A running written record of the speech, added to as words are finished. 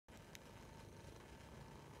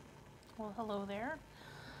Well, hello there.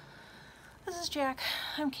 This is Jack.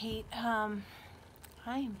 I'm Kate. I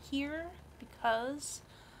am here because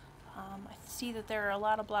I see that there are a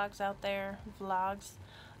lot of blogs out there, vlogs,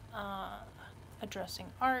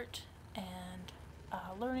 addressing art and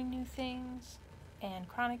learning new things and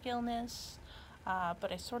chronic illness.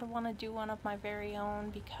 But I sort of want to do one of my very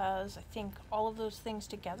own because I think all of those things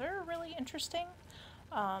together are really interesting.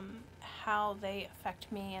 How they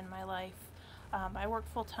affect me in my life. I work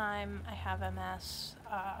full time. I have MS.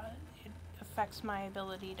 It affects my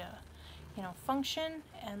ability to, function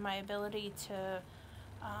and my ability to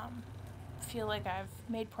feel like I've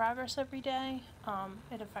made progress every day.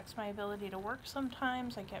 It affects my ability to work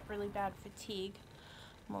sometimes. I get really bad fatigue,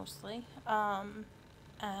 mostly. And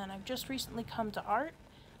I've just recently come to art.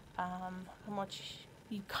 I'm what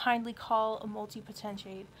you kindly call a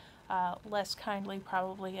multipotentiate. Less kindly,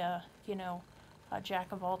 probably a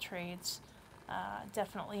jack of all trades.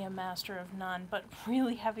 Definitely a master of none, but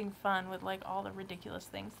really having fun with like all the ridiculous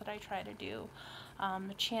things that I try to do.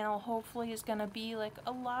 The channel hopefully is going to be like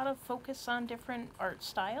a lot of focus on different art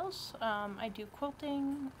styles. I do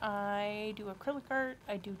quilting, I do acrylic art,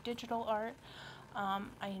 I do digital art.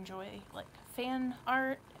 I enjoy like fan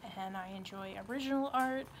art and I enjoy original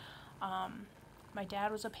art. My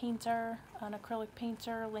dad was a painter, an acrylic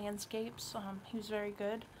painter, landscapes. He was very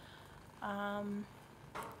good.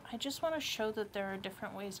 I just want to show that there are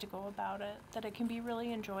different ways to go about it, that it can be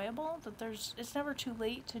really enjoyable, that it's never too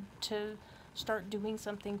late to start doing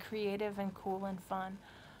something creative and cool and fun,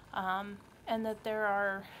 and that there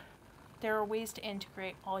are ways to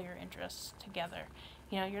integrate all your interests together.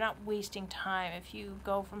 You're not wasting time if you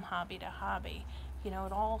go from hobby to hobby. It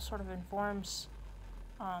all sort of informs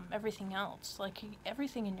everything else. Like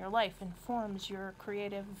everything in your life informs your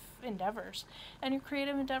creative endeavors, and your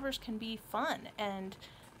creative endeavors can be fun, and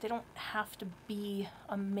they don't have to be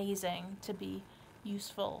amazing to be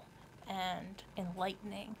useful and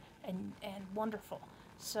enlightening and wonderful.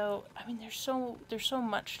 So I mean, there's so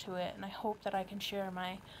much to it, and I hope that I can share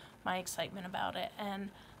my excitement about it. And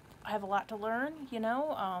I have a lot to learn.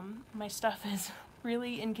 My stuff is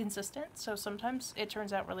really inconsistent, so sometimes it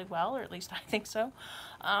turns out really well, or at least I think so,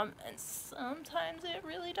 and sometimes it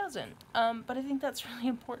really doesn't, but I think that's really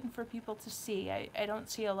important for people to see. I don't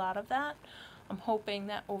see a lot of that. I'm hoping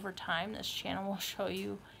that over time this channel will show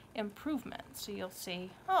you improvement, so you'll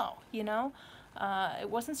see, it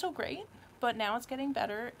wasn't so great, but now it's getting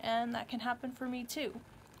better, and that can happen for me too,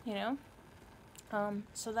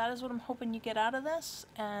 so that is what I'm hoping you get out of this,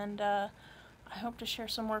 and I hope to share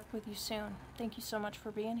some work with you soon. Thank you so much for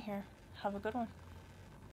being here. Have a good one.